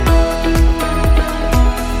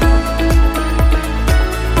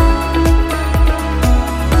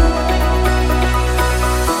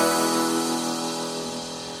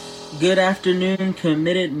Good afternoon,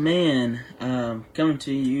 committed man. Coming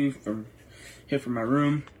to you from here from my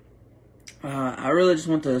room. I really just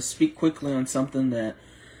want to speak quickly on something that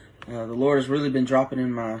the Lord has really been dropping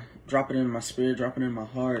in my spirit, dropping in my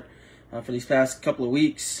heart for these past couple of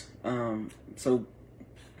weeks. So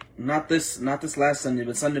not this last Sunday,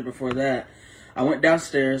 but Sunday before that, I went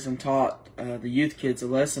downstairs and taught the youth kids a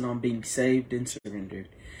lesson on being saved and surrendered.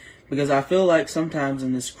 Because I feel like sometimes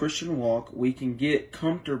in this Christian walk, we can get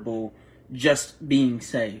comfortable just being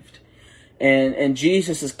saved. And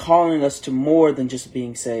Jesus is calling us to more than just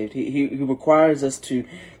being saved. He requires us to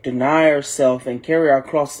deny ourselves and carry our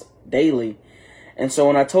cross daily. And so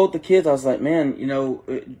when I told the kids, I was like,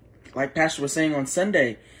 man, like Pastor was saying on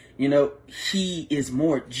Sunday, He is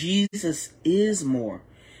more. Jesus is more.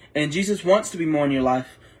 And Jesus wants to be more in your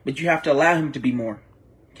life, but you have to allow Him to be more.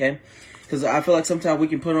 Okay? Because I feel like sometimes we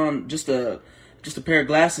can put on just a pair of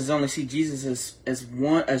glasses and only see Jesus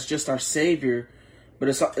as just our Savior,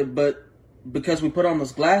 but because we put on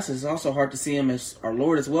those glasses, it's also hard to see Him as our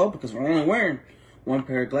Lord as well, because we're only wearing one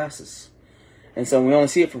pair of glasses, and so we only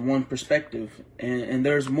see it from one perspective, and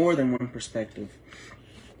there's more than one perspective.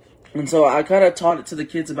 And so I kind of taught it to the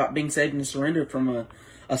kids about being saved and surrendered from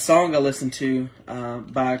a song I listened to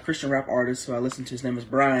by a Christian rap artist who I listened to. His name is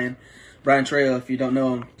Brian Trejo. If you don't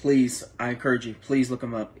know him, please, I encourage you, please look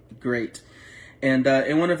him up. Great. And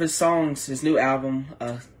in one of his songs, his new album,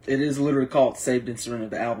 it is literally called Saved and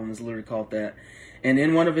Surrendered. The album is literally called that. And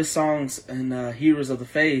in one of his songs, in Heroes of the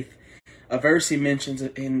Faith, a verse he mentions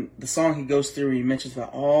in the song he goes through, he mentions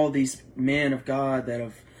about all these men of God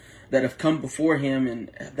that have come before him,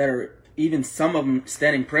 and that are even some of them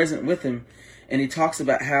standing present with him. And he talks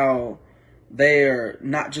about how they are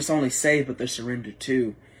not just only saved, but they're surrendered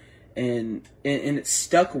too. And it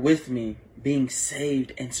stuck with me, being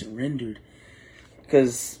saved and surrendered,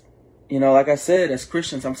 because like I said, as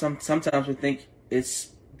Christians, sometimes we think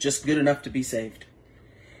it's just good enough to be saved,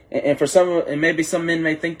 and for some, and maybe some men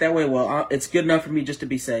may think that way. Well, it's good enough for me just to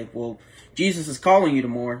be saved. Well, Jesus is calling you to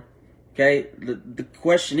more. Okay, the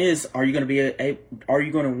question is, are you going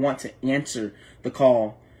to want to answer the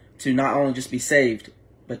call to not only just be saved,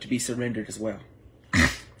 but to be surrendered as well?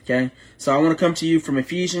 Okay, so I want to come to you from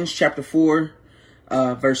Ephesians chapter 4,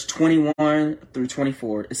 verse 21 through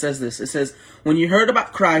 24. It says this. It says, when you heard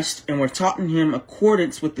about Christ and were taught in Him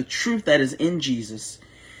accordance with the truth that is in Jesus,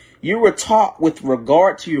 you were taught with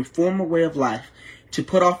regard to your former way of life to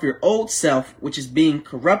put off your old self, which is being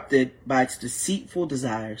corrupted by its deceitful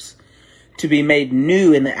desires, to be made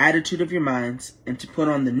new in the attitude of your minds, and to put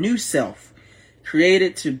on the new self,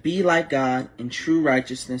 created to be like God in true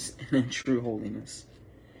righteousness and in true holiness.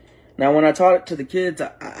 Now, when I taught it to the kids,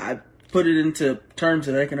 I put it into terms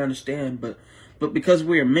that they can understand. But because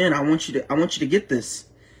we are men, I want you to get this.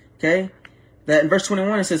 Okay? That in verse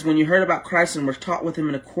 21 it says, when you heard about Christ and were taught with Him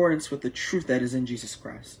in accordance with the truth that is in Jesus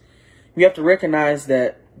Christ. You have to recognize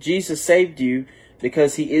that Jesus saved you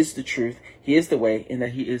because He is the truth, He is the way, and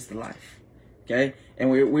that He is the life. Okay? And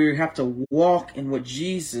we have to walk in what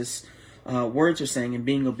Jesus' words are saying and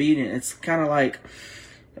being obedient. It's kind of like,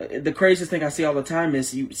 the craziest thing I see all the time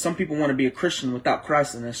is some people want to be a Christian without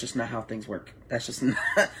Christ, and that's just not how things work.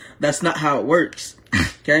 That's not how it works.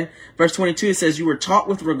 Okay? Verse 22, it says, you were taught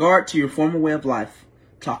with regard to your former way of life,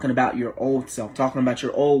 talking about your old self, talking about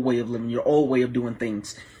your old way of living, your old way of doing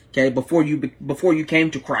things. Okay? Before you came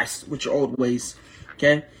to Christ with your old ways.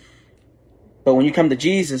 Okay? But when you come to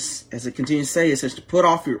Jesus, as it continues to say, it says to put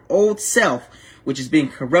off your old self, which is being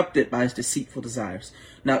corrupted by its deceitful desires.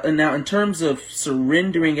 Now, in terms of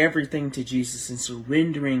surrendering everything to Jesus and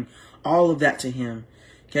surrendering all of that to Him,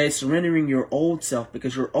 okay, surrendering your old self,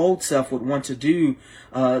 because your old self would want to do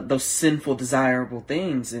those sinful, desirable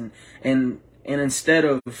things, and instead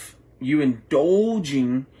of you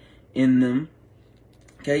indulging in them,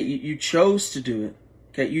 okay, you chose to do it.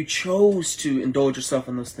 Okay, you chose to indulge yourself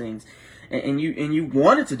in those things, and you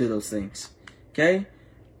wanted to do those things. Okay,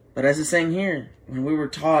 but as it's saying here, when we were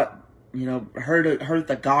taught, heard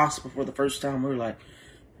the gospel for the first time, we were like,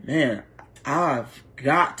 man, I've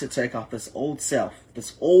got to take off this old self,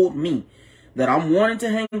 this old me that I'm wanting to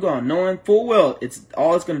hang on, knowing full well it's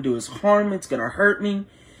going to do is harm me, it's going to hurt me,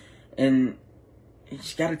 and you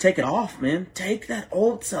just got to take it off, man. Take that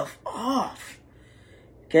old self off.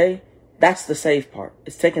 Okay, that's the safe part.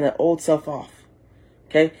 It's taking that old self off.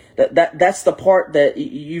 Okay, that's the part that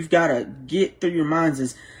you've got to get through your minds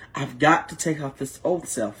is, I've got to take off this old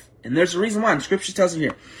self. And there's a reason why. The scripture tells it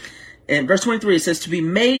here. In verse 23, it says, to be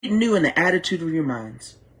made new in the attitude of your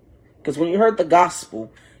minds. Because when you heard the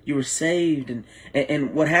gospel, you were saved.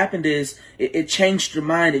 And what happened is it changed your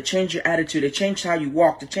mind. It changed your attitude. It changed how you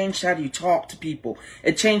walked. It changed how you talked to people.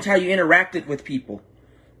 It changed how you interacted with people.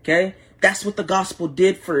 Okay? That's what the gospel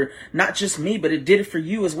did for not just me, but it did it for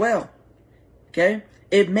you as well. Okay?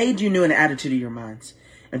 It made you new in the attitude of your minds.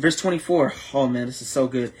 And verse 24, oh man, this is so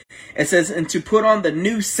good. It says, and to put on the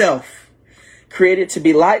new self, created to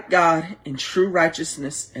be like God in true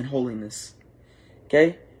righteousness and holiness.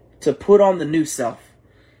 Okay? To put on the new self.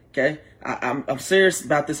 Okay? I'm serious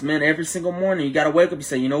about this, man. Every single morning, you got to wake up and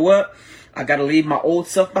say, you know what? I got to leave my old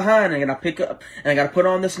self behind. I got to pick up and I got to put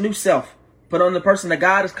on this new self. Put on the person that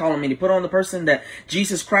God is calling me to. Put on the person that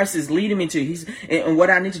Jesus Christ is leading me to. And what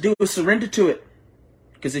I need to do is surrender to it.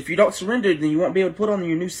 Because if you don't surrender, then you won't be able to put on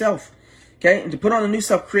your new self. Okay? And to put on the new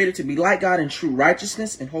self created to be like God in true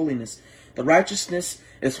righteousness and holiness. The righteousness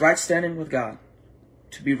is right standing with God.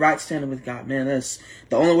 To be right standing with God. Man, that's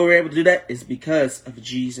the only way we're able to do that is because of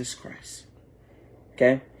Jesus Christ.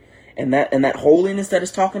 Okay? And that holiness that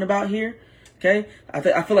it's talking about here. Okay?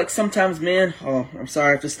 I feel like sometimes, man, I'm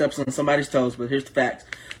sorry if it steps on somebody's toes, but here's the facts.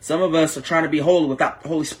 Some of us are trying to be holy without the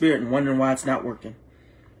Holy Spirit and wondering why it's not working.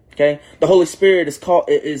 Okay? The Holy Spirit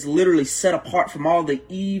is literally set apart from all the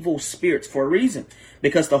evil spirits for a reason.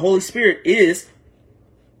 Because the Holy Spirit is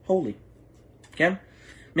holy. Okay?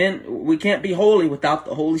 Man, we can't be holy without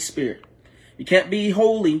the Holy Spirit. You can't be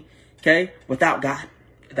holy, okay, without God.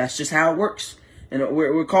 That's just how it works. And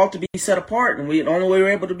we're called to be set apart. And the only way we're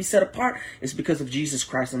able to be set apart is because of Jesus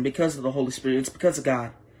Christ and because of the Holy Spirit. It's because of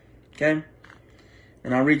God. Okay?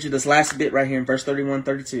 And I'll read you this last bit right here in verse 31,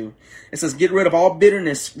 32. It says, get rid of all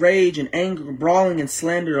bitterness, rage, and anger, brawling, and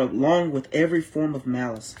slander, along with every form of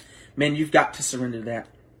malice. Man, you've got to surrender that.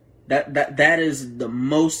 That is the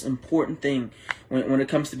most important thing when it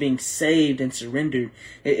comes to being saved and surrendered.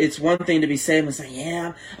 It's one thing to be saved and say,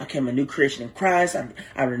 yeah, okay, I'm a new creation in Christ.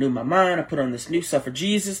 I renew my mind. I put on this new stuff for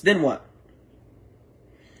Jesus. Then what?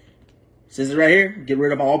 It says it right here. Get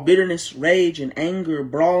rid of all bitterness, rage, and anger,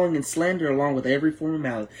 brawling, and slander, along with every form of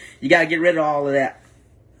malice. You got to get rid of all of that.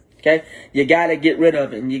 Okay? You got to get rid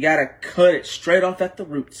of it. And you got to cut it straight off at the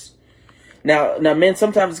roots. Now, men,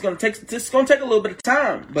 sometimes it's going to take a little bit of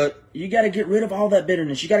time, but you got to get rid of all that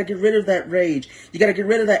bitterness. You got to get rid of that rage. You got to get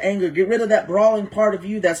rid of that anger. Get rid of that brawling part of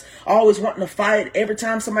you that's always wanting to fight every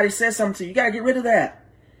time somebody says something to you. You got to get rid of that.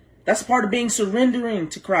 That's a part of being surrendering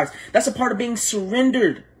to Christ. That's a part of being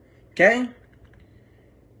surrendered. Okay?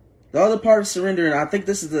 The other part of surrendering, I think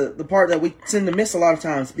this is the part that we tend to miss a lot of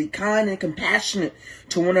times. Be kind and compassionate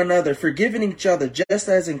to one another, forgiving each other, just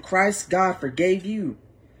as in Christ God forgave you.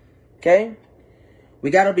 Okay? We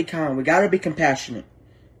got to be kind. We got to be compassionate.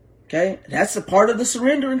 Okay? That's a part of the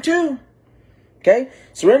surrendering too. Okay?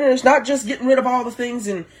 Surrendering is not just getting rid of all the things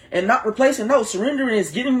and not replacing. No, surrendering is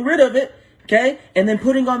getting rid of it. Okay? And then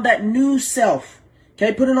putting on that new self.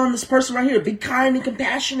 Okay? Putting on this person right here. Be kind and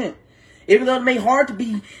compassionate. Even though it may be hard to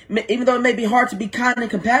be kind and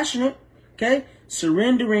compassionate. Okay?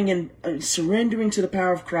 Surrendering to the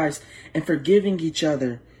power of Christ and forgiving each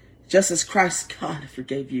other. Just as Christ, God,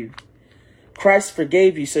 forgave you. Christ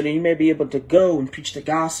forgave you so that you may be able to go and preach the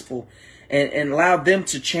gospel and allow them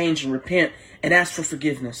to change and repent and ask for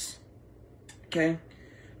forgiveness. Okay?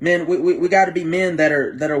 Men, we got to be men that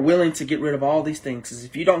are willing to get rid of all these things. Because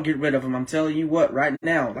if you don't get rid of them, I'm telling you what, right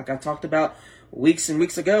now, like I talked about weeks and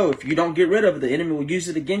weeks ago, if you don't get rid of it, the enemy will use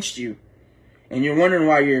it against you. And you're wondering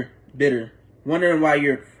why you're bitter. Wondering why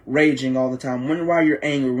you're raging all the time. Wondering why you're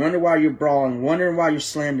angry. Wondering why you're brawling. Wondering why you're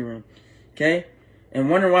slandering. Okay? And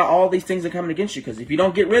wondering why all these things are coming against you. Because if you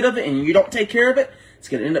don't get rid of it and you don't take care of it, it's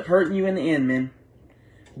going to end up hurting you in the end, man.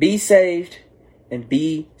 Be saved and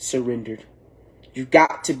be surrendered. You've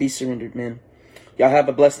got to be surrendered, man. Y'all have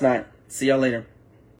a blessed night. See y'all later.